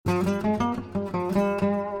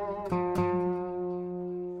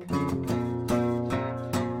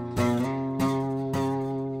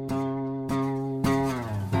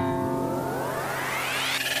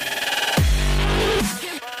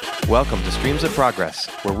Welcome to Streams of Progress,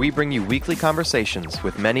 where we bring you weekly conversations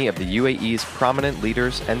with many of the UAE's prominent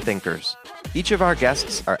leaders and thinkers. Each of our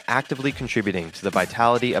guests are actively contributing to the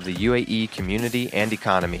vitality of the UAE community and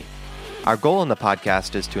economy. Our goal in the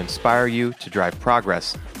podcast is to inspire you to drive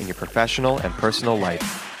progress in your professional and personal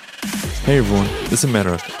life. Hey everyone, this is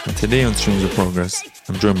Merak, and today on Streams of Progress,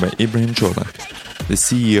 I'm joined by Ibrahim Cholak, the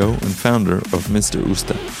CEO and founder of Mr.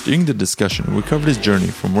 Usta. During the discussion, we covered his journey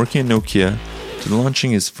from working at Nokia to launching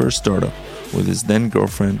his first startup with his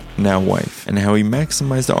then-girlfriend, now wife, and how he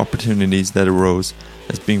maximized the opportunities that arose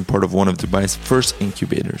as being part of one of Dubai's first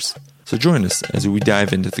incubators. So join us as we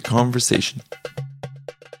dive into the conversation.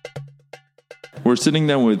 We're sitting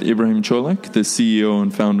down with Ibrahim Cholak, the CEO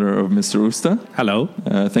and founder of Mr. Usta. Hello.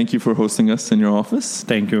 Thank you for hosting us in your office.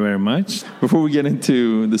 Thank you very much. Before we get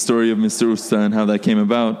into the story of Mr. Usta and how that came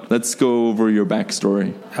about, let's go over your backstory.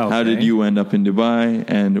 Okay. How did you end up in Dubai,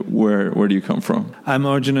 and where do you come from? I'm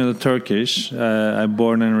originally Turkish. I'm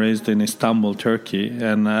born and raised in Istanbul, Turkey,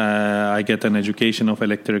 and I get an education of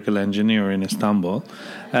electrical engineer in Istanbul.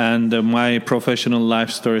 And my professional life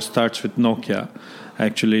story starts with Nokia.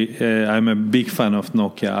 Actually, I'm a big fan of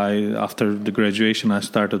Nokia. After the graduation, I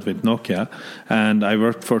started with Nokia, and I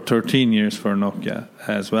worked for 13 years for Nokia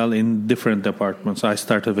as well in different departments. I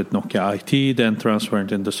started with Nokia IT, then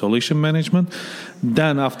transferred into solution management.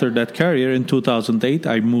 Then after that career, in 2008,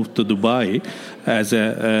 I moved to Dubai as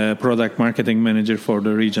a product marketing manager for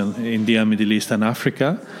the region, India, Middle East, and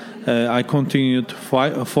Africa. I continued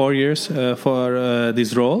 4 years for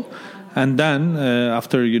this role. And then,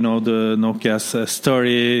 after, the Nokia's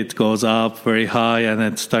story, it goes up very high and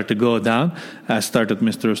it started to go down. I started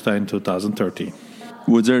Mr. Usta in 2013.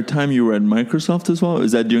 Was there a time you were at Microsoft as well?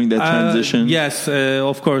 Is that during that transition? Yes,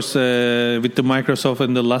 of course. With the Microsoft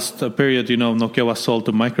in the last period, Nokia was sold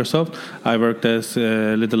to Microsoft. I worked as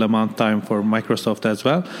a little amount of time for Microsoft as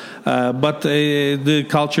well. But the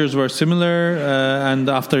cultures were similar. And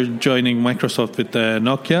after joining Microsoft with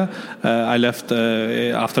Nokia, I left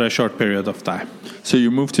after a short period of time. So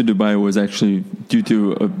your move to Dubai was actually due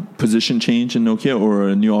to a position change in Nokia or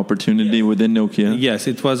a new opportunity within Nokia? Yes,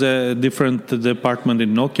 it was a different department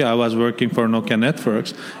in Nokia. I was working for Nokia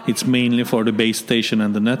Networks. It's mainly for the base station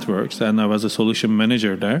and the networks, and I was a solution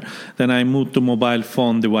manager there. Then I moved to mobile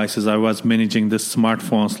phone devices. I was managing the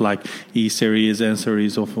smartphones like E-series,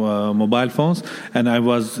 N-series of mobile phones, and I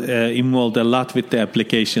was involved a lot with the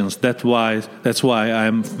applications. That's why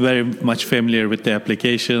I'm very much familiar with the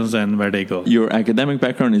applications and where they go. Your academic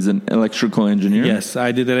background is an electrical engineer? Yes,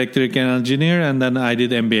 I did electrical engineer, and then I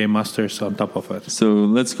did MBA Masters on top of it. So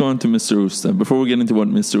let's go on to Mr. Usta. Before we get into what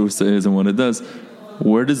Mr. Usta is and what it does,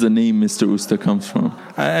 where does the name Mr. Usta comes from?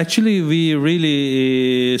 Actually, we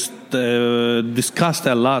really discussed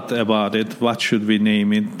a lot about it. What should we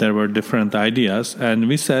name it? There were different ideas, and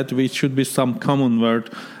we said we should be some common word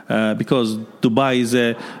because Dubai is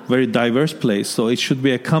a very diverse place, so it should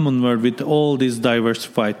be a common word with all these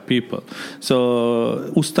diversified people.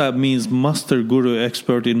 So Usta means master, guru,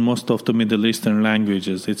 expert in most of the Middle Eastern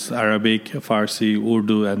languages. It's Arabic, Farsi,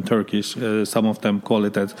 Urdu, and Turkish. Some of them call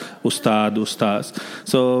it as Ustad, Ustaz.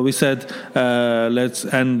 So we said, it's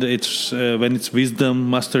when it's wisdom,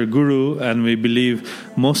 master, guru, and we believe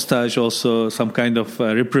mustache also some kind of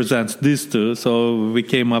represents these two. So we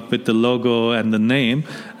came up with the logo and the name.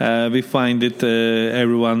 We find it,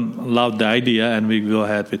 everyone loved the idea, and we go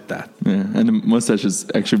ahead with that. Yeah, and the mustache is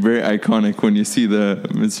actually very iconic when you see the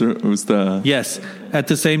Mr. Usta. Yes. At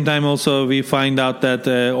the same time, also, we find out that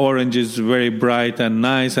orange is very bright and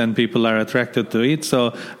nice, and people are attracted to it.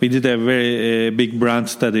 So we did a very big brand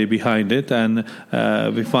study behind it, and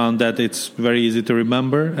we found that it's very easy to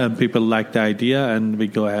remember, and people like the idea, and we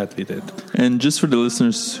go ahead with it. And just for the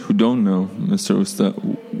listeners who don't know, Mr. Usta,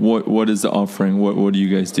 what is the offering? What do you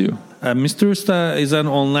guys do? Mr. Usta is an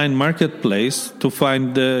online marketplace to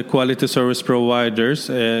find the quality service providers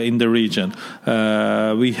in the region.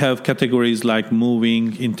 We have categories like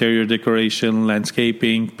moving, interior decoration,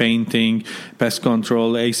 landscaping, painting, pest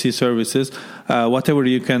control, AC services, whatever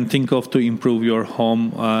you can think of to improve your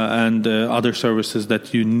home and other services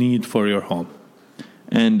that you need for your home.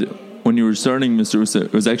 And when you were starting Mr. Usta,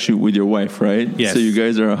 it was actually with your wife, right? Yes. So you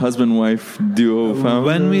guys are a husband-wife duo founder?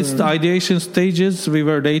 When we ideation stages, we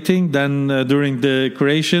were dating. Then during the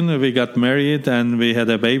creation, we got married and we had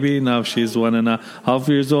a baby. Now she's 1.5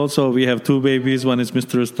 years old. So we have 2 babies. One is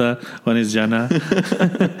Mr. Usta, one is Jana.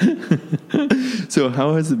 So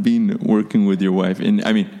how has it been working with your wife?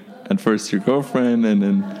 At first your girlfriend and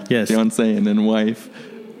then fiance and then wife.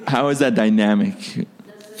 How is that dynamic?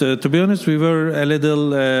 to be honest, we were a little.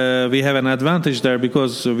 We have an advantage there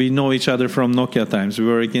because we know each other from Nokia times. We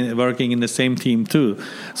were working in the same team too,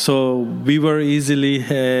 so we were easily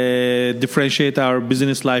differentiate our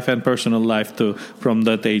business life and personal life too from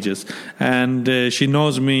that ages. And she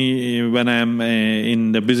knows me when I'm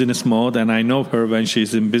in the business mode, and I know her when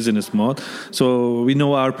she's in business mode. So we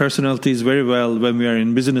know our personalities very well when we are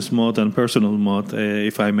in business mode and personal mode,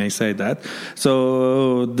 if I may say that.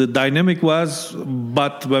 So the dynamic was,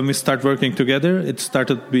 but when we start working together, it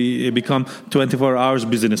started become 24 hours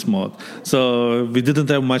business mode. So we didn't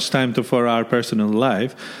have much time for our personal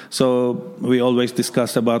life. So we always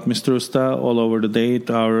discussed about Mr. Usta all over the day.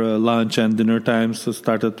 Our lunch and dinner times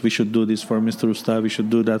started, we should do this for Mr. Usta, we should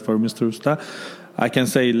do that for Mr. Usta. I can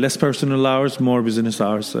say less personal hours, more business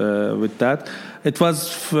hours with that. It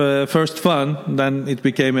was first fun, then it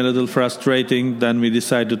became a little frustrating. Then we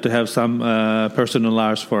decided to have some personal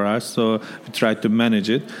hours for us, so we tried to manage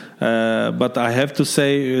it. But I have to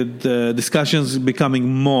say the discussions becoming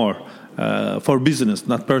more for business,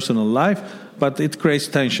 not personal life. But it creates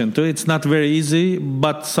tension too. It's not very easy,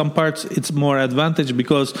 but some parts it's more advantage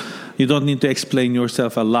because you don't need to explain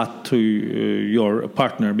yourself a lot to your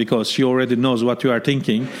partner because she already knows what you are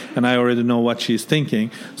thinking and I already know what she's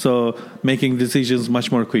thinking. So making decisions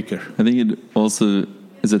much more quicker. I think it also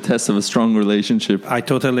is a test of a strong relationship. I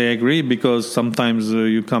totally agree because sometimes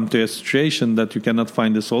you come to a situation that you cannot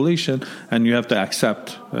find a solution and you have to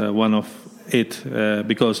accept one of it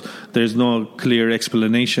because there's no clear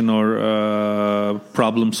explanation or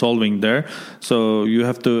problem solving there. So you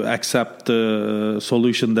have to accept the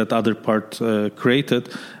solution that other part created,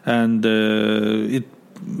 and it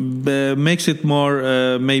makes it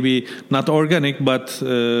more maybe not organic, but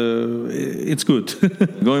it's good.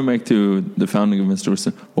 Going back to the founding of Mr.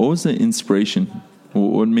 Usta, what was the inspiration?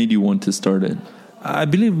 What made you want to start it? I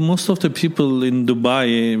believe most of the people in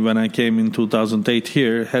Dubai, when I came in 2008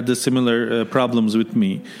 here, had the similar problems with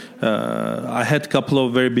me. I had a couple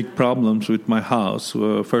of very big problems with my house.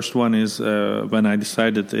 First one is when I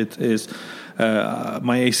decided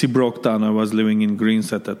my AC broke down. I was living in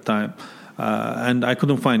Greens at that time. And I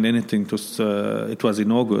couldn't find anything it was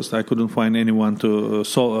in August. I couldn't find anyone to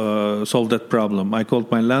solve that problem. I called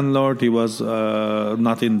my landlord. He was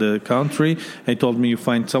not in the country. He told me, you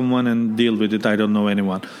find someone and deal with it. I don't know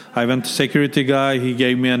anyone. I went to security guy. He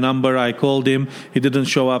gave me a number. I called him. He didn't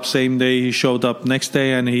show up same day. He showed up next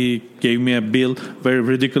day and he gave me a bill, very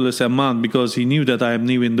ridiculous amount because he knew that I am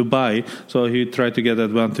new in Dubai. So he tried to get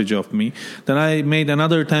advantage of me. Then I made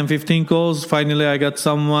another 10, 15 calls. Finally, I got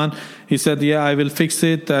someone. He said, yeah, I will fix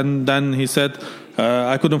it. And then he said,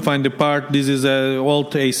 I couldn't find the part. This is an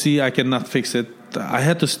old AC. I cannot fix it. I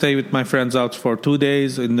had to stay with my friends out for 2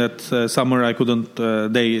 days. In that summer, I couldn't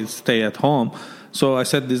stay at home. So I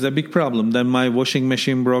said, this is a big problem. Then my washing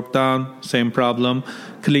machine broke down. Same problem.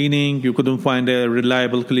 Cleaning, you couldn't find a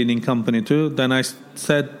reliable cleaning company too. Then I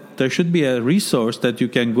said, there should be a resource that you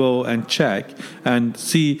can go and check and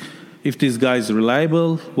see if this guy is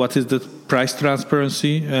reliable, what is the price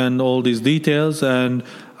transparency and all these details. And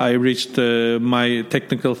I reached my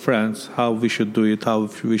technical friends, how we should do it, how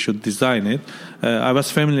we should design it. I was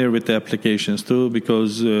familiar with the applications too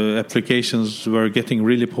because applications were getting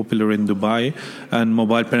really popular in Dubai and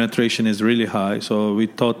mobile penetration is really high. So we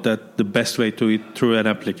thought that the best way to it through an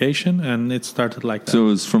application, and it started like that. So it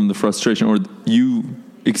was from the frustration, or you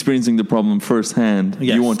experiencing the problem firsthand,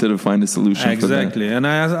 yes. You wanted to find a solution for that. Exactly. And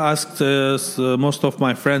I asked most of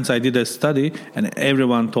my friends, I did a study, and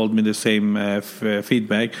everyone told me the same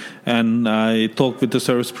feedback. And I talked with the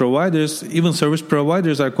service providers. Even service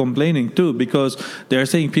providers are complaining too, because they're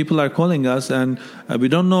saying people are calling us and we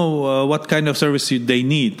don't know what kind of service they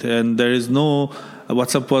need. And there is no...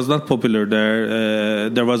 WhatsApp was not popular there.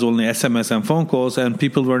 There was only SMS and phone calls, and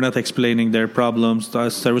people were not explaining their problems.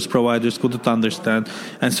 Service providers couldn't understand.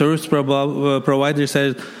 And service providers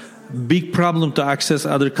had big problem to access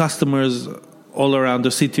other customers all around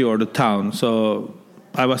the city or the town. So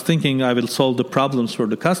I was thinking I will solve the problems for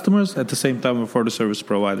the customers at the same time for the service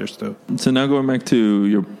providers too. So now going back to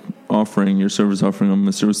your offering, your service offering on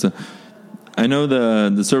Mr. Usta. I know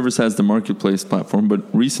the service has the marketplace platform, but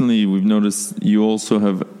recently we've noticed you also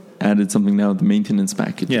have added something now, the maintenance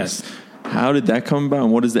packages. Yes. How did that come about,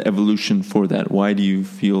 and what is the evolution for that? Why do you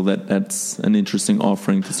feel that that's an interesting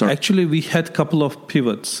offering to start? Actually, we had a couple of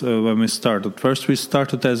pivots when we started. First, we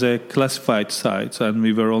started as a classified site, and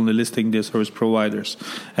we were only listing the service providers.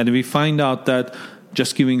 And we find out that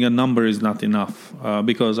just giving a number is not enough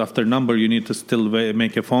because after number you need to still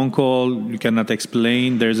make a phone call. You cannot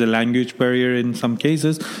explain. There's a language barrier in some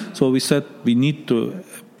cases. So we said we need to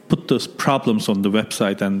put those problems on the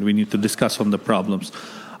website and we need to discuss on the problems.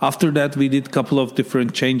 After that, we did a couple of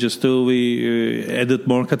different changes too. We added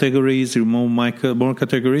more categories, removed more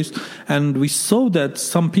categories, and we saw that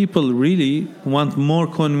some people really want more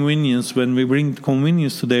convenience. When we bring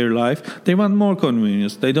convenience to their life, they want more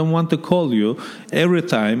convenience. They don't want to call you every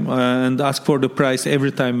time and ask for the price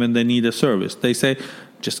every time when they need a service. They say,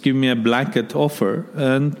 just give me a blanket offer,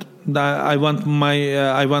 and I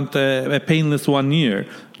want a painless 1 year.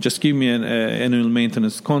 Just give me an annual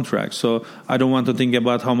maintenance contract. So I don't want to think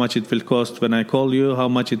about how much it will cost when I call you, how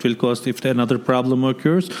much it will cost if another problem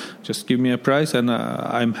occurs. Just give me a price, and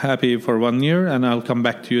I'm happy for 1 year, and I'll come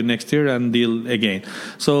back to you next year and deal again.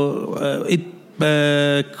 So it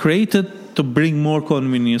created to bring more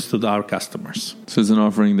convenience to our customers. So it's an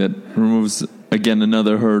offering that removes, again,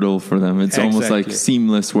 another hurdle for them. It's almost like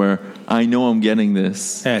seamless, where I know I'm getting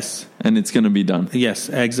this. Yes. And it's going to be done. Yes,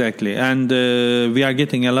 exactly. And we are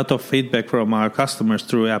getting a lot of feedback from our customers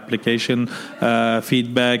through application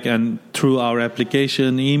feedback and through our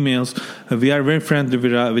application emails. We are very friendly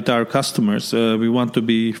with our customers. We want to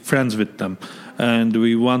be friends with them. And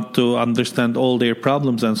we want to understand all their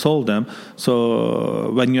problems and solve them. So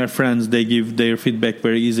when you are friends, they give their feedback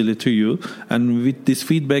very easily to you. And with this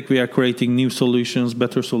feedback, we are creating new solutions,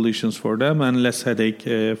 better solutions for them, and less headache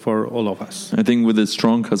for all of us. I think with a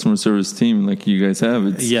strong customer service team like you guys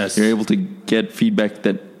have, you're able to get feedback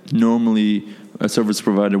that normally a service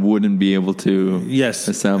provider wouldn't be able to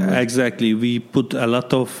establish. Exactly. We put a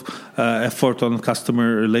lot of effort on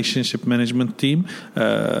customer relationship management team.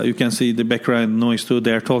 You can see the background noise too.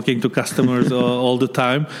 They are talking to customers all the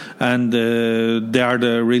time, and they are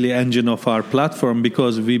the really engine of our platform,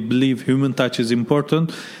 because we believe human touch is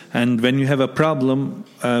important. And when you have a problem,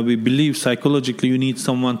 we believe psychologically you need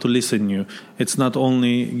someone to listen to you. It's not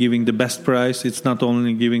only giving the best price, it's not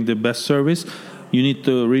only giving the best service. You need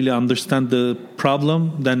to really understand the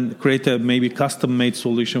problem, then create a maybe custom-made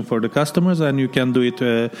solution for the customers, and you can do it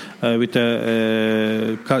with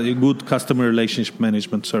a good customer relationship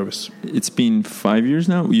management service. It's been 5 years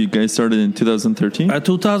now? You guys started in 2013?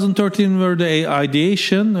 2013 were the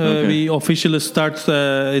ideation. We officially start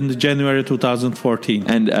in January 2014.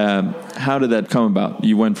 And how did that come about?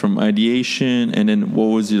 You went from ideation, and then what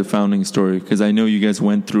was your founding story? Because I know you guys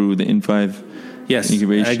went through the In5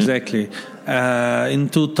 incubation. Exactly. In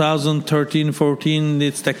 2013-14,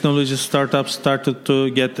 these technology startups started to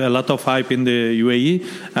get a lot of hype in the UAE,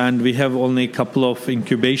 and we have only a couple of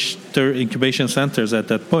incubation centers at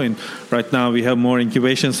that point. Right now, we have more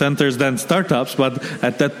incubation centers than startups, but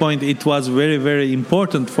at that point, it was very, very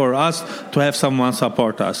important for us to have someone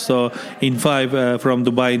support us. So In5 from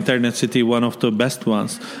Dubai Internet City, one of the best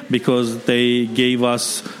ones, because they gave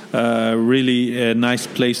us really a nice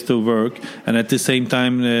place to work, and at the same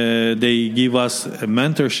time they give us a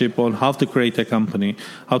mentorship on how to create a company,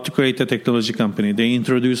 how to create a technology company. They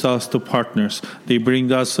introduce us to partners, they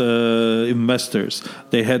bring us investors,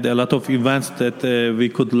 they had a lot of events that we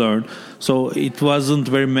could learn. So it wasn't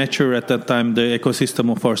very mature at that time, the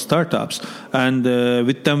ecosystem of our startups, and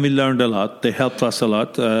with them we learned a lot. They helped us a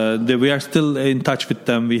lot. We are still in touch with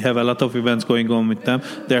them. We have a lot of events going on with them.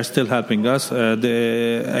 They are still helping us.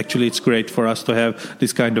 Actually, it's great for us to have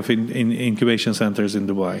this kind of incubation centers in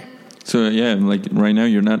Dubai. So like right now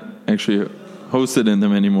you're not actually hosted in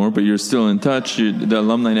them anymore, but you're still in touch. The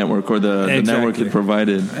alumni network or the network it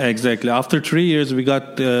provided. Exactly. After 3 years, we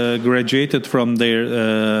got graduated from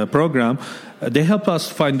their program. They help us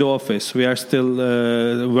find the office. We are still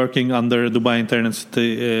working under Dubai Internet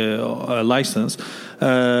City license.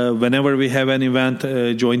 Whenever we have an event,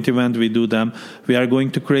 joint event, we do them. We are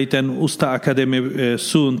going to create an Usta Academy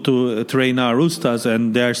soon to train our Ustas,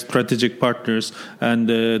 and they are strategic partners, and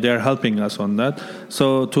they are helping us on that.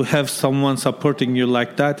 So to have someone supporting you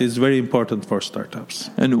like that is very important for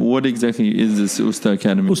startups. And what exactly is this Usta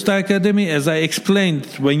Academy? Usta Academy, as I explained,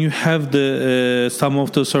 when you have the some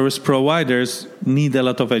of the service providers need a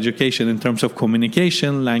lot of education in terms of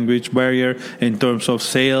communication, language barrier, in terms of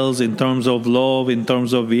sales, in terms of law, in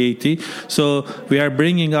terms of VAT. So we are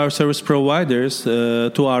bringing our service providers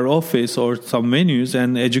to our office or some venues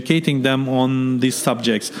and educating them on these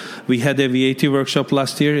subjects. We had a VAT workshop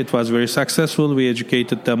last year. It was very successful. We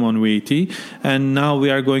educated them on VAT. And now we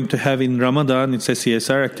are going to have in Ramadan, it's a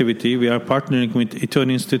CSR activity. We are partnering with Eton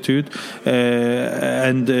Institute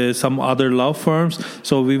and some other law firms.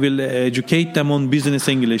 So we will educate them on business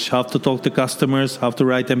English, how to talk to customers, how to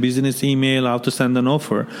write a business email, how to send an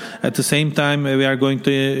offer. At the same time, we are going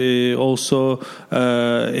to also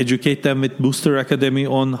educate them with Booster Academy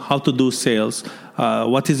on how to do sales,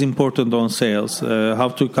 what is important on sales, how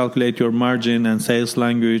to calculate your margin and sales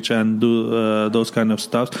language and do those kind of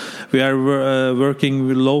stuff. We are working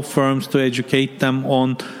with law firms to educate them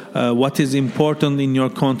on what is important in your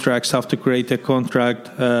contracts, how to create a contract,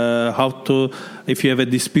 how to, if you have a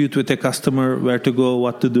dispute with a customer, where to go,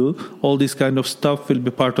 what to do. All this kind of stuff will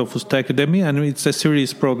be part of Usta Academy, and it's a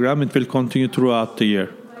serious program. It will continue throughout the year.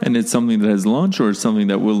 And it's something that has launched, or it's something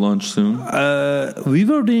that will launch soon? We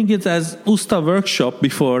were doing it as Usta Workshop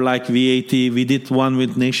before, like VAT. We did one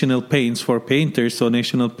with National Paints for painters. So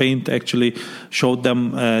National Paint actually showed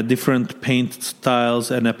them different paint styles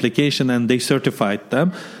and application, and they certified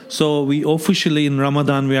them. So we officially in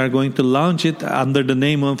Ramadan, we are going to launch it under the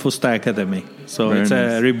name of Usta Academy. So Very it's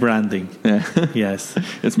nice. a rebranding. Yeah. Yes.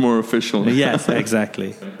 It's more official. Yes,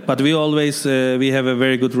 exactly. But we always, we have a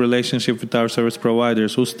very good relationship with our service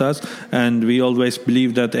providers, Ustas, and we always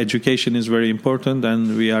believe that education is very important,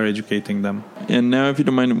 and we are educating them. And now, if you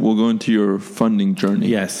don't mind, we'll go into your funding journey.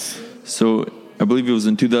 Yes. So I believe it was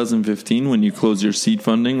in 2015 when you closed your seed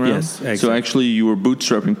funding round? Yes, exactly. So actually you were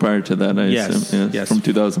bootstrapping prior to that, I assume. Yes. From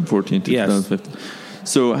 2014 to 2015.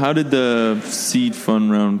 So how did the seed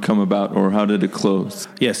fund round come about, or how did it close?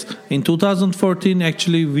 Yes. In 2014,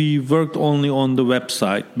 actually, we worked only on the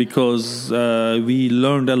website because we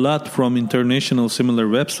learned a lot from international similar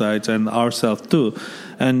websites and ourselves too.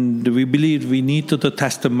 And we believed we needed to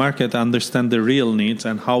test the market, understand the real needs,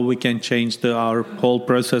 and how we can change our whole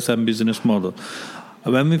process and business model.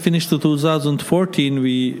 When we finished 2014,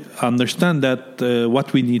 we understand that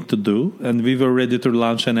what we need to do, and we were ready to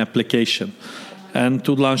launch an application. And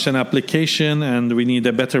to launch an application, and we need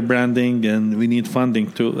a better branding, and we need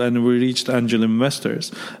funding too. And we reached angel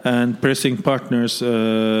investors and pressing partners.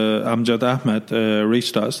 Amjad Ahmed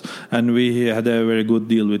reached us, and we had a very good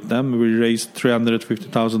deal with them. We raised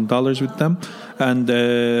 $350,000 with them, and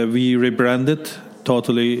we rebranded.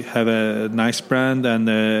 Totally have a nice brand, and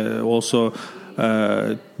also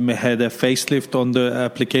had a facelift on the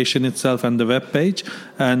application itself and the web page,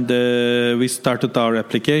 and we started our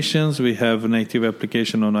applications. We have a native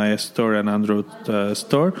application on iOS Store and Android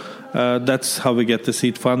Store. That's how we get the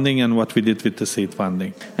seed funding and what we did with the seed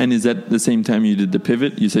funding. And is that the same time you did the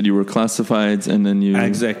pivot? You said you were classifieds, and then you...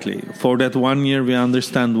 Exactly. For that 1 year, we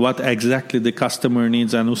understand what exactly the customer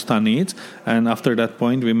needs and Usta needs, and after that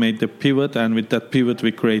point, we made the pivot, and with that pivot,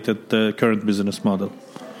 we created the current business model.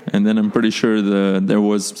 And then I'm pretty sure there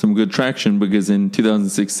was some good traction, because in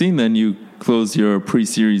 2016, then you closed your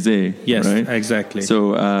pre-Series A. Yes, right? Exactly.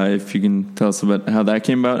 So if you can tell us about how that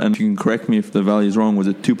came about, and if you can correct me if the value is wrong, was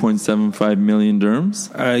it 2.75 million dirhams?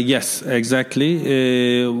 Yes,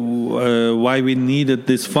 exactly. Why we needed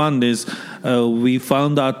this fund is we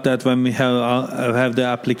found out that when we have the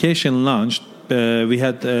application launched, we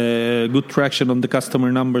had good traction on the customer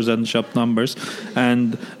numbers and shop numbers,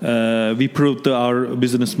 and we proved our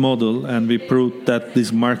business model, and we proved that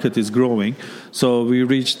this market is growing. So we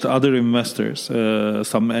reached other investors,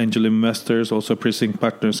 some angel investors, also pressing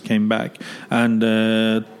partners came back. And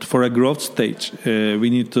for a growth stage, we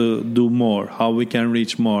need to do more, how we can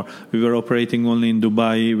reach more. We were operating only in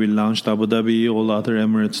Dubai, we launched Abu Dhabi, all other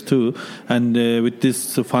Emirates too. And with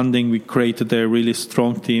this funding, we created a really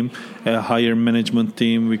strong team, a higher management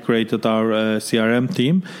team. We created our CRM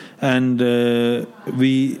team, and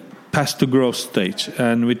we passed the growth stage.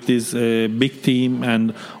 And with this big team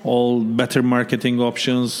and all better marketing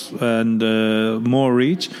options and more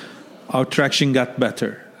reach, our traction got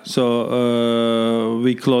better. So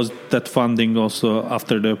we closed that funding also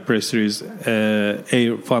after the pre-series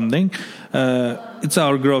A funding. It's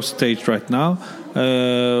our growth stage right now.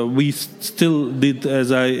 We still did,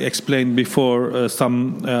 as I explained before,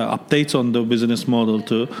 some updates on the business model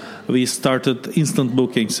too. We started instant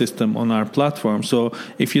booking system on our platform. So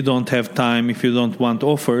if you don't have time, if you don't want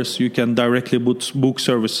offers, you can directly book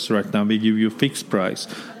services right now. We give you fixed price.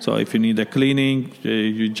 So if you need a cleaning,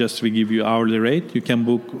 we give you hourly rate. You can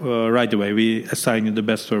book right away. We assign you the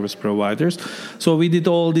best service providers. So we did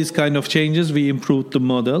all these kind of changes. We improved the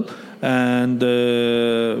model, and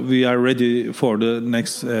we are ready for the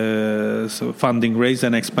next funding raise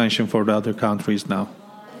and expansion for the other countries now.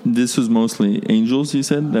 This was mostly angels, you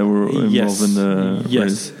said, that were involved in the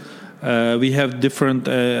Yes. We have different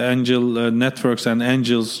angel networks, and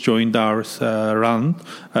angels joined our round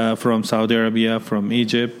from Saudi Arabia, from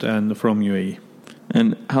Egypt, and from UAE.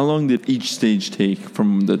 And how long did each stage take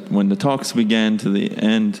from when the talks began to the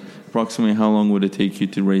end? Approximately how long would it take you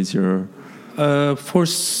to raise your... For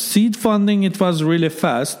seed funding, it was really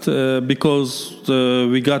fast because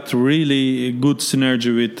we got really good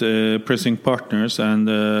synergy with pressing partners, and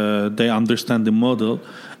they understand the model.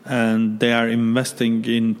 and they are investing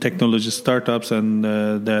in technology startups, and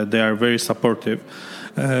they are very supportive.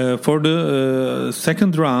 For the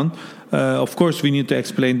second round, of course, we need to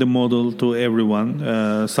explain the model to everyone.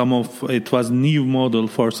 It was new model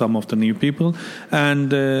for some of the new people,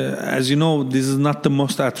 and as you know, this is not the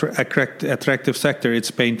most attractive sector.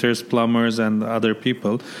 It's painters, plumbers, and other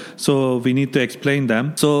people. So we need to explain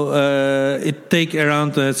them. So it take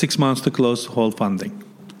around 6 months to close whole funding.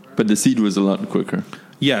 But the seed was a lot quicker.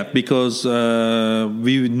 Yeah, because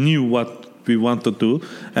we knew what we want to do,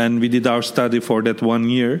 and we did our study for that 1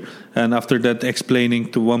 year, and after that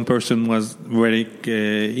explaining to one person was very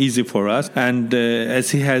easy for us, and as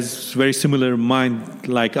he has very similar mind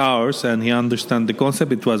like ours and he understands the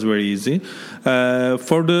concept, it was very easy.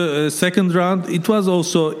 For the second round, it was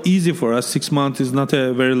also easy for us. 6 months is not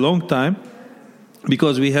a very long time,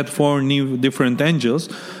 because we had 4 new different angels.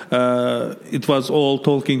 It was all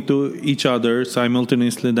talking to each other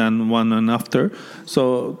simultaneously, then one and after.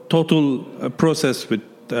 So total process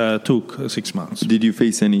took 6 months. Did you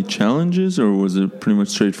face any challenges, or was it pretty much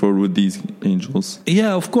straightforward with these angels?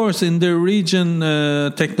 Yeah, of course. In the region,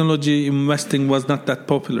 technology investing was not that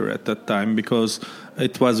popular at that time, because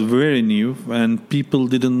it was very new and people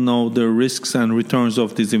didn't know the risks and returns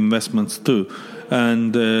of these investments too.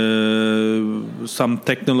 And some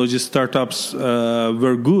technology startups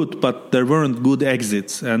were good, but there weren't good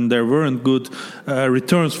exits, and there weren't good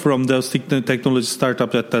returns from those technology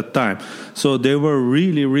startups at that time. So they were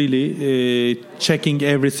really checking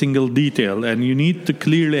every single detail, and you need to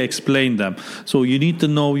clearly explain them. So you need to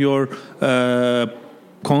know your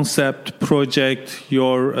concept, project,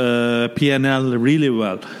 your P&L really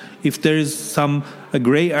well. If there is a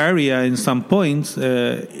gray area in some points,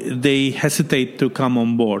 they hesitate to come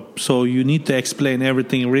on board. So you need to explain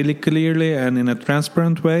everything really clearly and in a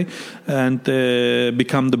transparent way, and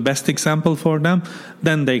become the best example for them.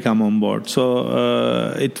 Then they come on board.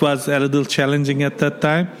 So it was a little challenging at that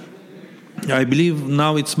time. I believe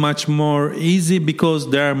now it's much more easy,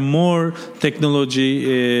 because there are more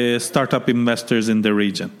technology startup investors in the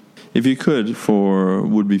region. If you could, for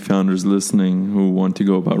would-be founders listening who want to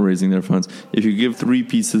go about raising their funds, if you give 3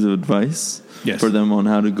 pieces of advice for them on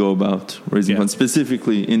how to go about raising funds,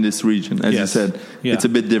 specifically in this region, as you said, it's a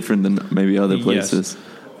bit different than maybe other places.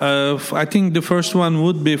 I think the first one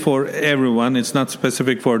would be for everyone. It's not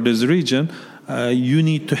specific for this region. You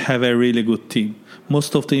need to have a really good team.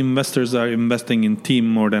 Most of the investors are investing in team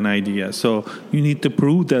more than idea. So you need to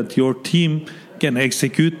prove that your team can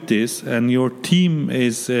execute this, and your team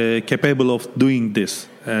is capable of doing this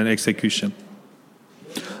execution.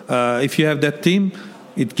 If you have that team,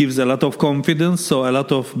 it gives a lot of confidence, so a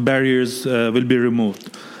lot of barriers will be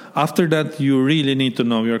removed. After that, you really need to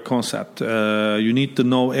know your concept. You need to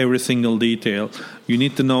know every single detail. You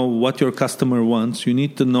need to know what your customer wants. You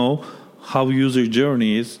need to know how user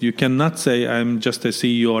journey is. You cannot say, I'm just a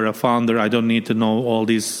CEO or a founder, I don't need to know all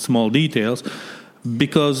these small details,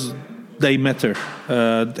 because they matter.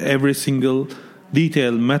 Every single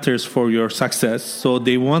detail matters for your success. So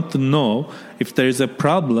they want to know, if there is a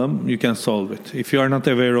problem, you can solve it. If you are not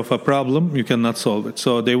aware of a problem, you cannot solve it.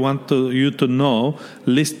 So they want you to know,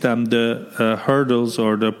 list them the hurdles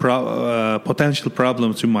or the potential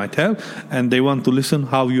problems you might have, and they want to listen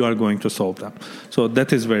how you are going to solve them. So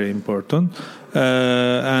that is very important.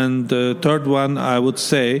 And the third one, I would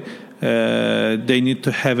say, they need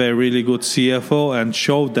to have a really good CFO and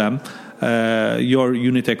show them your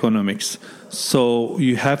unit economics. So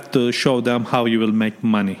you have to show them how you will make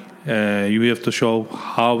money. You have to show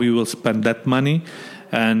how you will spend that money,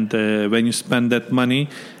 and when you spend that money,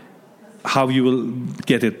 how you will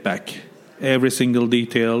get it back. Every single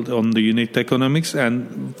detail on the unit economics,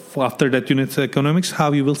 and after that unit economics,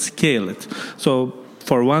 how you will scale it. So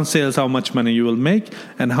for one sales, how much money you will make,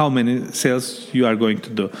 and how many sales you are going to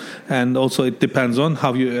do. And also it depends on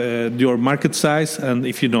how your market size, and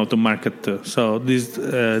if you know the market too. So these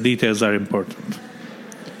details are important.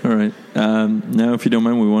 All right. Now, if you don't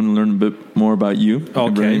mind, we want to learn a bit more about you.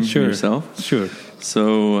 Okay, sure. Yourself. Sure.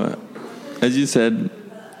 So, as you said,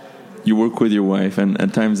 you work with your wife, and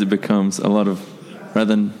at times it becomes a lot of,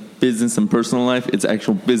 rather than business and personal life, it's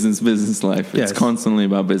actual business life. It's constantly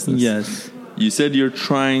about business. Yes. You said you're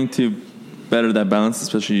trying to better that balance,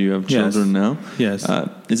 especially you have children now. Yes.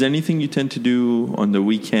 Is there anything you tend to do on the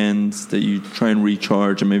weekends that you try and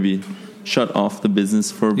recharge and maybe shut off the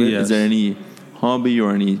business for a bit? Yes. Is there any hobby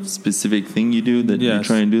or any specific thing you do that you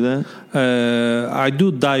try and do that? I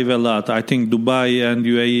do dive a lot. I think Dubai and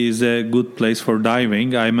UAE is a good place for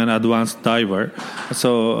diving. I'm an advanced diver.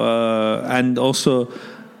 So, and also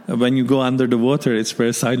when you go under the water, it's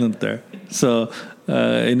very silent there. So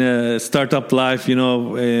in a startup life,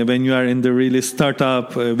 when you are in the really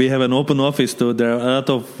startup, we have an open office too. There are a lot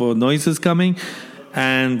of noises coming,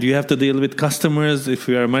 and you have to deal with customers if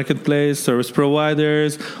you are a marketplace, service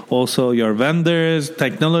providers, also your vendors,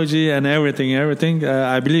 technology, and everything.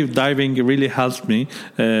 I believe diving really helps me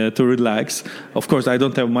to relax. Of course, I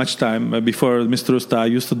don't have much time. Before Mr. Usta, I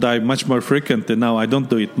used to dive much more frequently. Now I don't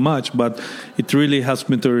do it much, but it really helps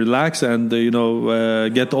me to relax and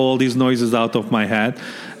get all these noises out of my head.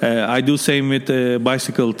 I do same with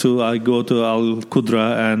bicycle too. I go to Al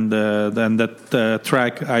Qudra and that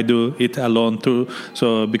track I do it alone too.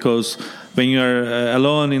 So because when you're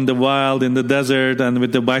alone in the wild, in the desert, and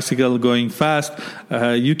with the bicycle going fast,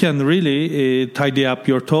 you can really tidy up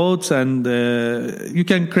your thoughts, and you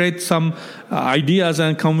can create some ideas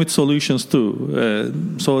and come with solutions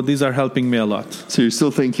too. So these are helping me a lot. So you're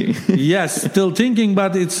still thinking? Yes, still thinking,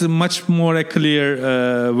 but it's much more a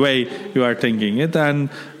clear way you are thinking it. And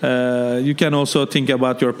you can also think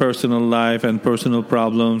about your personal life and personal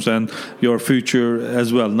problems and your future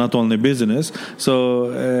as well, not only business.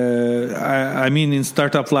 So I mean, in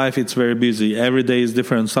startup life, it's very busy. Every day is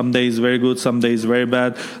different. Some days very good, some days very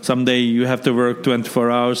bad. Some day you have to work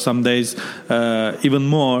 24 hours. Some days even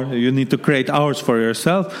more. You need to create hours for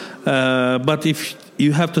yourself. But if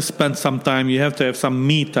you have to spend some time, you have to have some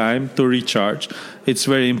me time to recharge. It's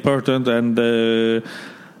very important. And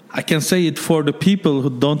I can say it for the people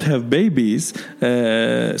who don't have babies,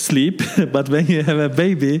 sleep. But when you have a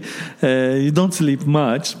baby, you don't sleep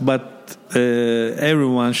much. But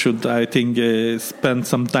everyone should, I think, spend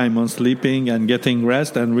some time on sleeping and getting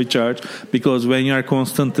rest and recharge, because when you are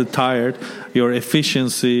constantly tired, your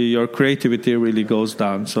efficiency, your creativity really goes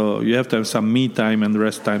down. So you have to have some me time and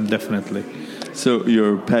rest time, definitely. So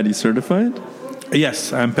you're PADI certified?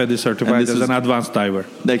 Yes, I'm PADI certified as an advanced diver.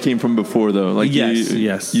 That came from before, though? Like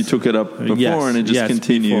yes. You took it up before and it just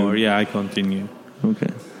continued? Before. Yeah, I continue.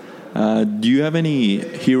 Okay. Do you have any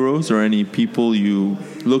heroes or any people you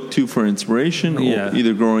look to for inspiration,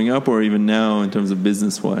 either growing up or even now in terms of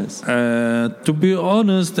business-wise? To be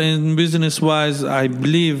honest, in business-wise, I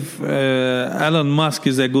believe Elon Musk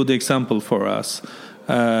is a good example for us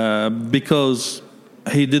because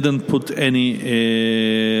he didn't put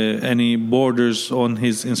any borders on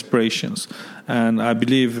his inspirations. And I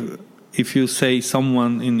believe if you say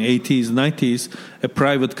someone in 80s, 90s, a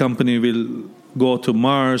private company will go to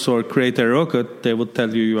Mars or create a rocket, they would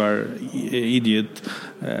tell you are an idiot.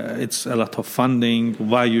 It's a lot of funding.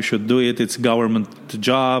 Why you should do it? It's a government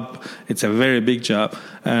job. It's a very big job.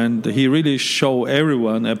 And he really showed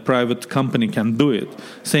everyone a private company can do it.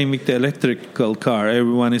 Same with the electrical car.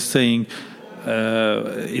 Everyone is saying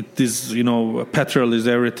it is, petrol is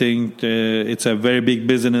everything. It's a very big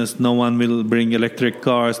business. No one will bring electric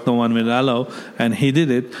cars. No one will allow. And he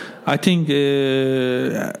did it. I think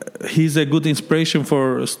he's a good inspiration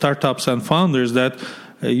for startups and founders that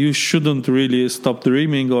you shouldn't really stop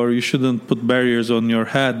dreaming, or you shouldn't put barriers on your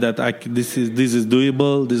head that this is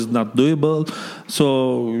doable, this is not doable.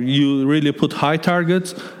 So you really put high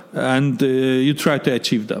targets and you try to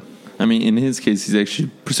achieve them. I mean, in his case, he's actually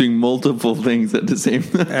pursuing multiple things at the same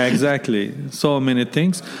time. Exactly. So many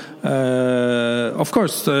things. Of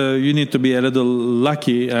course, you need to be a little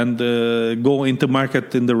lucky and go into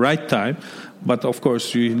market in the right time. But of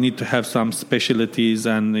course, you need to have some specialties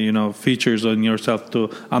and features on yourself to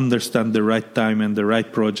understand the right time and the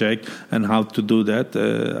right project and how to do that.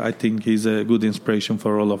 I think he's a good inspiration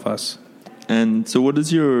for all of us. And so what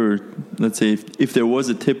is your, let's say, if there was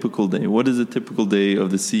a typical day, what does a typical day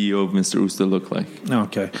of the CEO of Mr. Usta look like?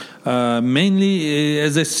 Okay. Mainly,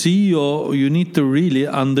 as a CEO, you need to really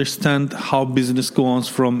understand how business goes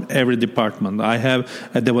from every department. I have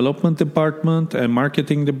a development department, a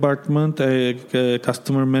marketing department, a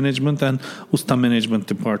customer management, and Usta management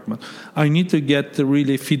department. I need to get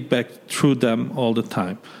really feedback through them all the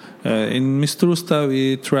time. In Mr. Usta,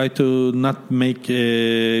 we try to not make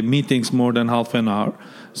meetings more than half an hour.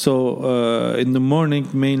 So in the morning,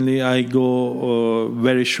 mainly, I go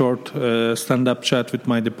very short stand-up chat with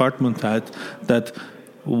my department head that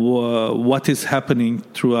what is happening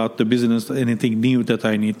throughout the business, anything new that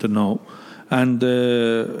I need to know. And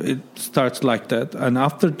it starts like that. And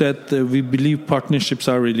after that, we believe partnerships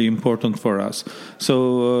are really important for us.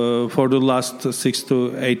 So for the last 6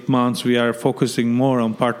 to 8 months, we are focusing more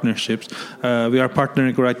on partnerships. We are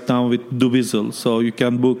partnering right now with Dubizzle. So you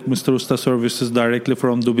can book Mr. Usta services directly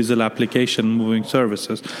from Dubizzle application, moving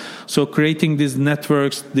services. So creating these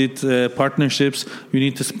networks, these partnerships, you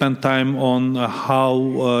need to spend time on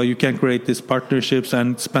how you can create these partnerships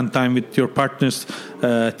and spend time with your partners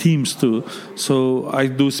teams too. So I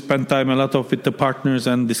do spend time a lot with the partners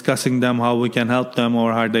and discussing them how we can help them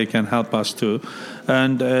or how they can help us too.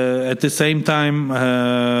 And at the same time,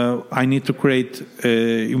 I need to create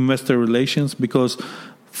investor relations because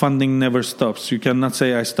funding never stops. You cannot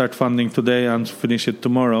say I start funding today and finish it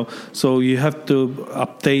tomorrow. So you have to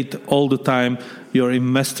update all the time your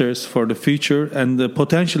investors for the future and the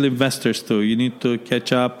potential investors too. You need to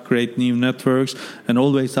catch up, create new networks, and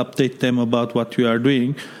always update them about what you are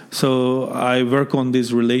doing. So I work on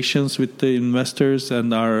these relations with the investors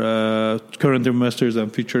and our current investors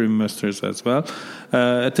and future investors as well.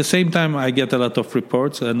 At the same time, I get a lot of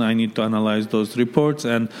reports, and I need to analyze those reports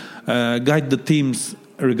and guide the teams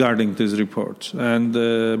regarding these reports. And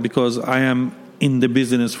because I am in the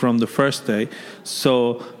business from the first day,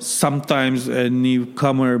 so sometimes a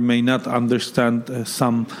newcomer may not understand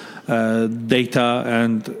some data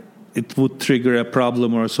and it would trigger a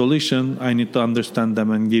problem or a solution. I need to understand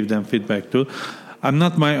them and give them feedback too. I'm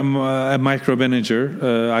not a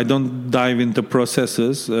micromanager. I don't dive into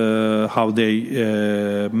processes, how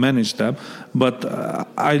they manage them. But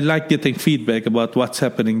I like getting feedback about what's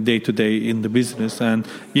happening day to day in the business and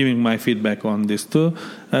giving my feedback on this too.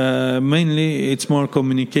 Mainly, it's more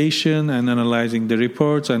communication and analyzing the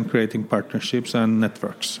reports and creating partnerships and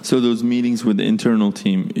networks. So those meetings with the internal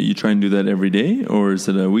team, you try and do that every day, or is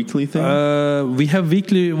it a weekly thing? We have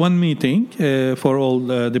weekly one meeting for all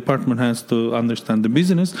the department heads to understand the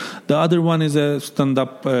business. The other one is a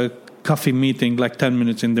stand-up coffee meeting, like 10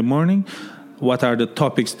 minutes in the morning. What are the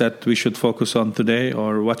topics that we should focus on today,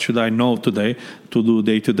 or what should I know today to do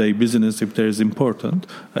day-to-day business if there is important?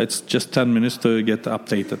 It's just 10 minutes to get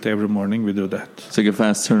updated every morning. We do that. It's like a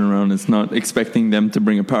fast turnaround. It's not expecting them to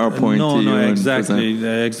bring a PowerPoint to you. No, exactly.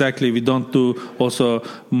 Exactly. We don't do also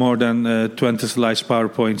more than 20 slides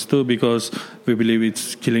PowerPoints too, because we believe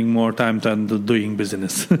it's killing more time than doing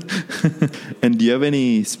business. And do you have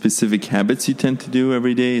any specific habits you tend to do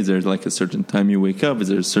every day? Is there like a certain time you wake up? Is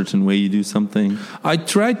there a certain way you do something? I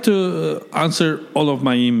try to answer all of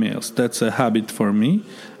my emails. That's a habit for me.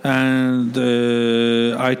 And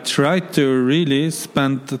I try to really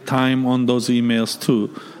spend time on those emails too.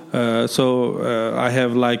 So I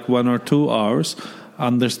have like 1 or 2 hours,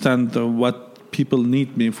 understand what people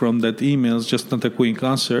need me from that emails, just not a quick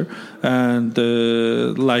answer, and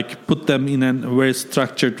like put them in a very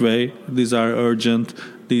structured way. These are urgent.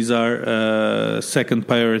 These are second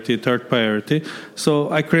priority, third priority. So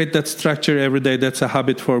I create that structure every day. That's a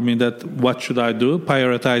habit for me, that what should I do?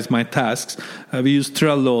 Prioritize my tasks. We use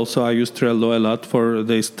Trello also. I use Trello a lot for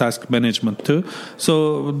this task management too.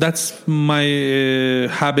 So that's my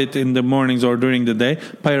habit in the mornings or during the day,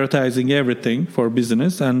 prioritizing everything for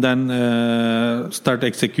business and then start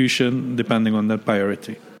execution depending on that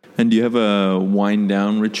priority. And do you have a wind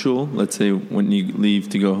down ritual? Let's say when you leave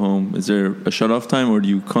to go home, is there a shut off time, or do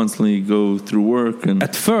you constantly go through work? And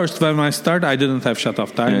at first, when I start, I didn't have shut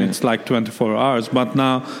off time. Yeah. It's like 24 hours. But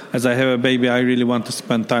now, as I have a baby, I really want to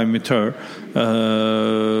spend time with her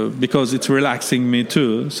because it's relaxing me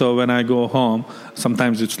too. So when I go home,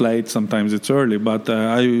 sometimes it's late, sometimes it's early, but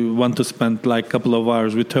I want to spend like a couple of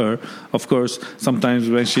hours with her. Of course, sometimes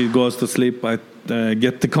when she goes to sleep, I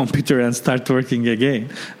get the computer and start working again.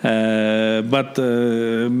 But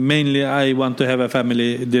mainly I want to have a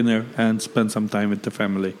family dinner and spend some time with the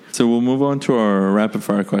family. So we'll move on to our rapid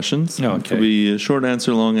fire questions. Okay. It'll be a short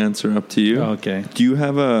answer, long answer, up to you. Okay. Do you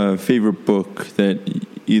have a favorite book that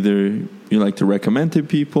either you like to recommend to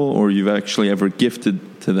people or you've actually ever gifted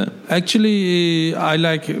to them? Actually, I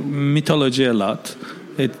like mythology a lot.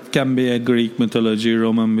 It can be a Greek mythology,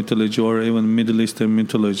 Roman mythology, or even Middle Eastern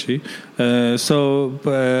mythology. So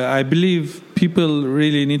I believe people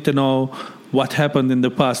really need to know what happened in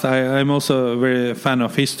the past. I'm also a very fan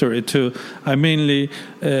of history too. I mainly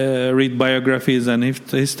read biographies and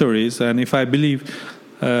histories, and if I believe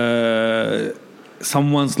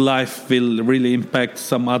someone's life will really impact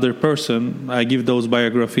some other person, I give those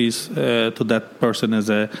biographies to that person as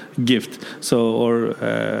a gift. So, or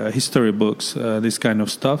history books, this kind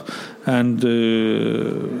of stuff. And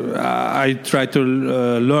I try to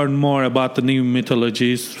learn more about the new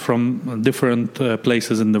mythologies from different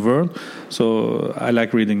places in the world. So I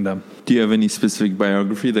like reading them. Do you have any specific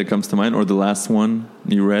biography that comes to mind, or the last one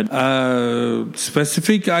you read?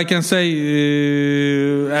 Specific, I can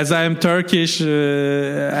say, as I am Turkish,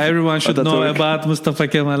 everyone should know about Mustafa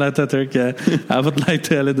Kemal Atatürk. I would like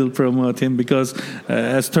to a little promote him because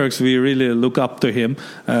as Turks, we really look up to him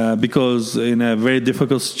because in a very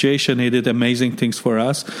difficult situation, he did amazing things for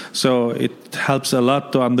us. So it helps a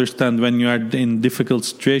lot to understand when you are in difficult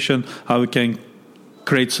situation, how we can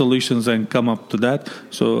create solutions and come up to that.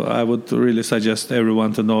 So I would really suggest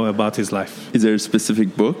everyone to know about his life. Is there a specific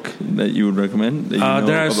book that you would recommend? That you know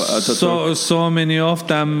there are about so many of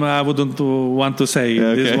them. I wouldn't want to say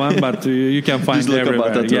this one, but you can find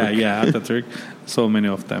everywhere. Atatürk. So many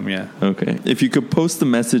of them, yeah. Okay. If you could post a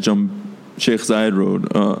message on Sheikh Zayed Road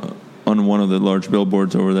on one of the large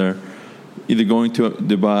billboards over there, either going to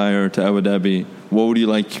Dubai or to Abu Dhabi, what would you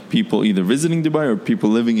like people either visiting Dubai or people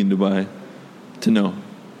living in Dubai to know?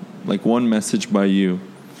 Like one message by you.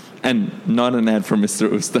 And not an ad for Mr.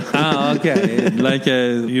 Usta. Okay. Like,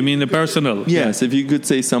 you mean the personal? Yes, if you could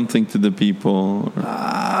say something to the people.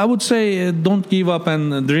 I would say don't give up and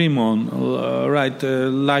dream on. Right,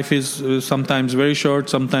 life is sometimes very short,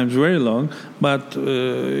 sometimes very long. But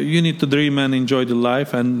you need to dream and enjoy the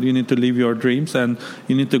life, and you need to live your dreams, and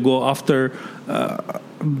you need to go after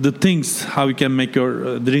the things, how you can make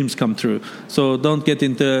your dreams come true. So don't get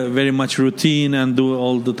into very much routine and do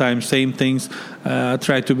all the time same things.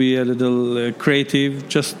 Try to be a little creative.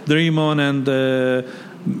 Just dream on and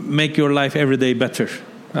make your life every day better.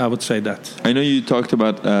 I would say that. I know you talked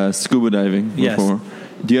about scuba diving before.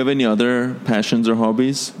 Yes. Do you have any other passions or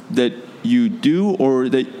hobbies that you do, or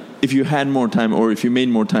that if you had more time, or if you made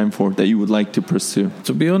more time for it, that you would like to pursue?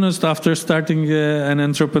 To be honest, after starting an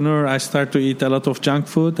entrepreneur, I start to eat a lot of junk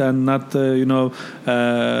food and not,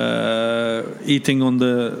 eating on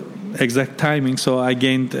the exact timing. So I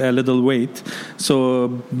gained a little weight. So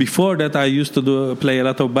before that, I used to play a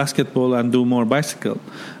lot of basketball and do more bicycle.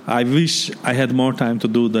 I wish I had more time to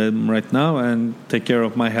do them right now and take care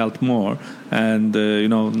of my health more and,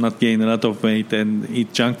 not gain a lot of weight and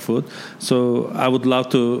eat junk food. So I would love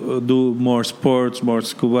to do more sports, more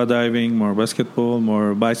scuba diving, more basketball,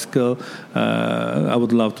 more bicycle. I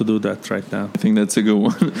would love to do that right now. I think that's a good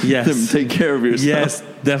one. Yes. Take care of yourself. Yes,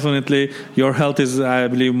 definitely. Your health is, I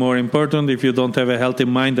believe, more important. If you don't have a healthy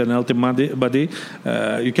mind and healthy body,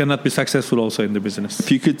 you cannot be successful also in the business.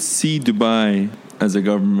 If you could see Dubai as a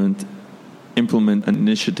government implement an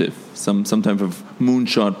initiative, some type of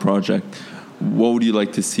moonshot project, what would you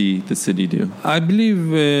like to see the city do? I believe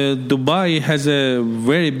Dubai has a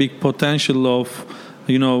very big potential of,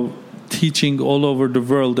 teaching all over the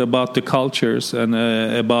world about the cultures and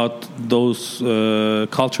about those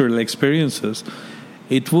cultural experiences.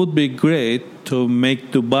 It would be great to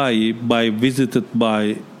make Dubai visited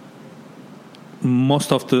by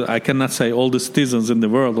most of I cannot say all the citizens in the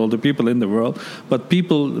world, all the people in the world, but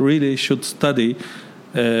people really should study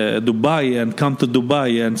Dubai and come to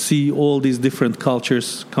Dubai and see all these different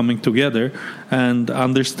cultures coming together and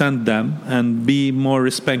understand them and be more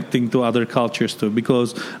respecting to other cultures too,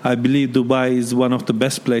 because I believe Dubai is one of the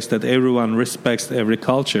best places that everyone respects every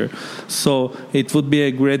culture. So it would be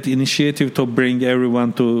a great initiative to bring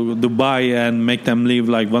everyone to Dubai and make them live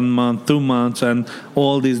like 1 month, 2 months, and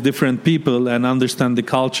all these different people, and understand the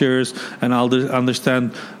cultures and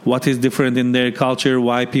understand what is different in their culture,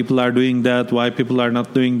 why people are doing that, why people are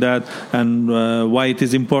not doing that, and why it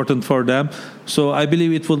is important for them. So I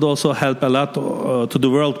believe it would also help a lot to the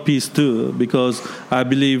world peace too, because I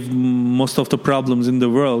believe most of the problems in the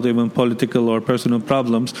world, even political or personal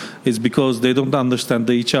problems, is because they don't understand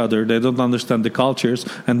each other, they don't understand the cultures,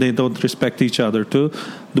 and they don't respect each other too.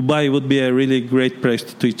 Dubai would be a really great place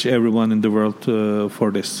to teach everyone in the world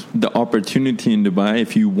for this. The opportunity in Dubai,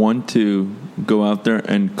 if you want to go out there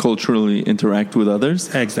and culturally interact with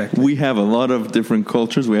others. Exactly. We have a lot of different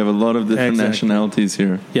cultures. We have a lot of different nationalities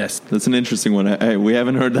here. Yes. That's an interesting one. We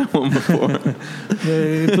haven't heard that one before.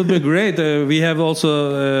 It would be great. We have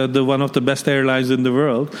also one of the best airlines in the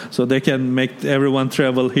world, so they can make everyone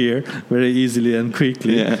travel here very easily and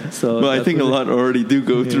quickly. Yeah. So well, I think a lot already do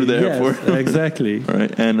go through the airport. Exactly. All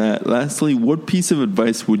right. And lastly, what piece of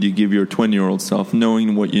advice would you give your 20-year-old self,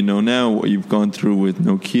 knowing what you know now, what you've gone through with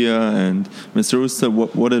Nokia and Mr. Usta?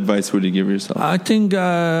 What advice would you give yourself? I think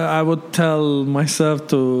I would tell myself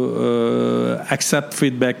to accept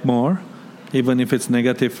feedback more, even if it's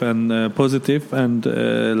negative and positive, and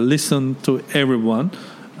listen to everyone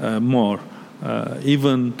more,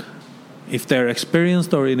 even if they're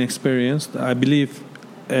experienced or inexperienced. I believe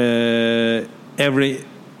every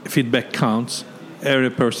feedback counts, every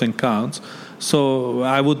person counts. So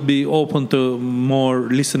I would be open to more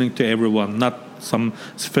listening to everyone, not some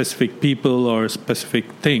specific people or specific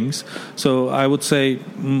things. So I would say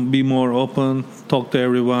be more open, talk to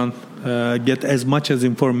everyone, get as much as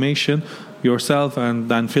information yourself, and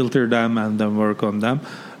then filter them and then work on them.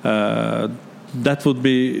 That would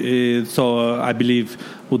be I believe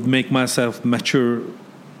would make myself mature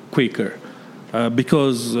quicker,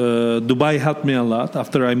 because Dubai helped me a lot.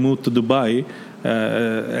 After I moved to Dubai,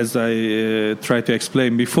 as I tried to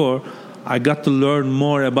explain before, I got to learn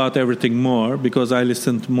more about everything more because I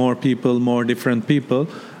listened to more people, more different people.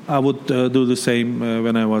 I would do the same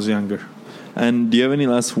when I was younger. And do you have any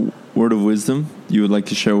last word of wisdom you would like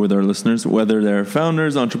to share with our listeners, whether they're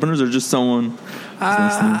founders, entrepreneurs, or just someone who's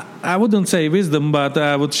listening? I wouldn't say wisdom, but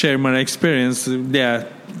I would share my experience. Yeah,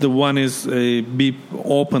 the one is be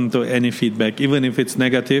open to any feedback, even if it's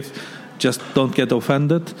negative. Just don't get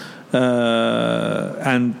offended,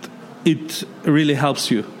 and it really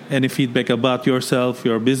helps you. Any feedback about yourself,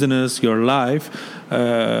 your business, your life,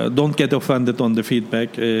 don't get offended on the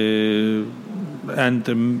feedback.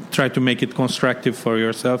 And try to make it constructive for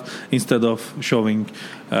yourself instead of showing,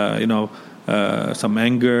 some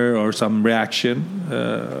anger or some reaction.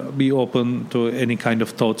 Be open to any kind of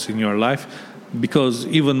thoughts in your life, because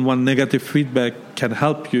even one negative feedback can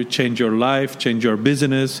help you change your life, change your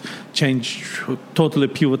business, totally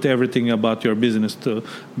pivot everything about your business too.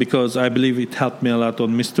 Because I believe it helped me a lot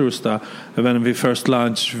on Mr. Usta. When we first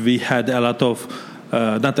launched, we had a lot of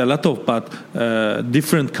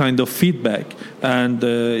different kind of feedback, and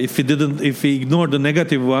if we ignore the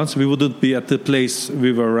negative ones, we wouldn't be at the place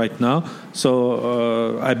we were right now.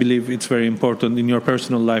 So I believe it's very important in your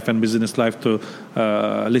personal life and business life to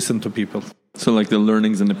listen to people. So like the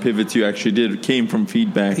learnings and the pivots you actually did came from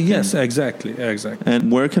feedback. Yes, exactly.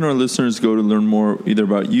 And where can our listeners go to learn more, either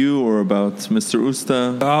about you or about Mr.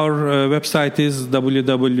 Usta? Our website is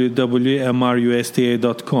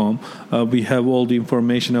www.mrusta.com. We have all the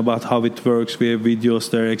information about how it works. We have videos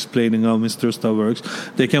there explaining how Mr. Usta works.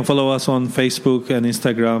 They can follow us on Facebook and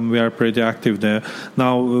Instagram. We are pretty active there.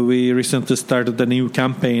 Now, we recently started a new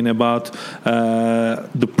campaign about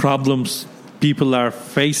the problems people are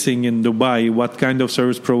facing in Dubai, what kind of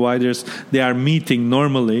service providers they are meeting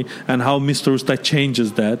normally, and how Mr. Usta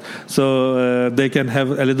changes that. So they can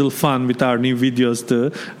have a little fun with our new videos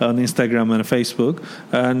too on Instagram and Facebook.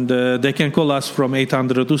 And they can call us from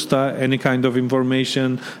 800 Usta, any kind of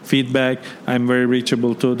information, feedback. I'm very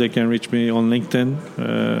reachable too. They can reach me on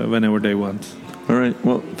LinkedIn whenever they want. All right.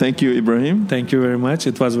 Well, thank you, Ibrahim. Thank you very much.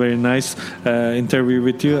 It was a very nice interview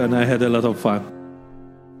with you, and I had a lot of fun.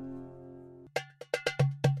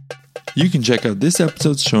 You can check out this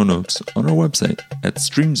episode's show notes on our website at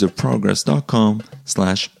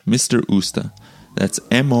streamsofprogress.com/Mr. Usta. That's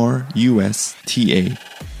MRUSTA.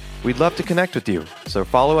 We'd love to connect with you, so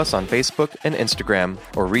follow us on Facebook and Instagram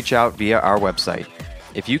or reach out via our website.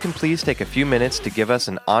 If you can please take a few minutes to give us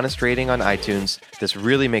an honest rating on iTunes, this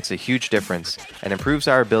really makes a huge difference and improves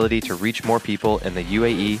our ability to reach more people in the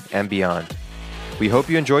UAE and beyond. We hope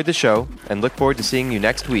you enjoyed the show and look forward to seeing you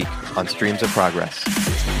next week on Streams of Progress.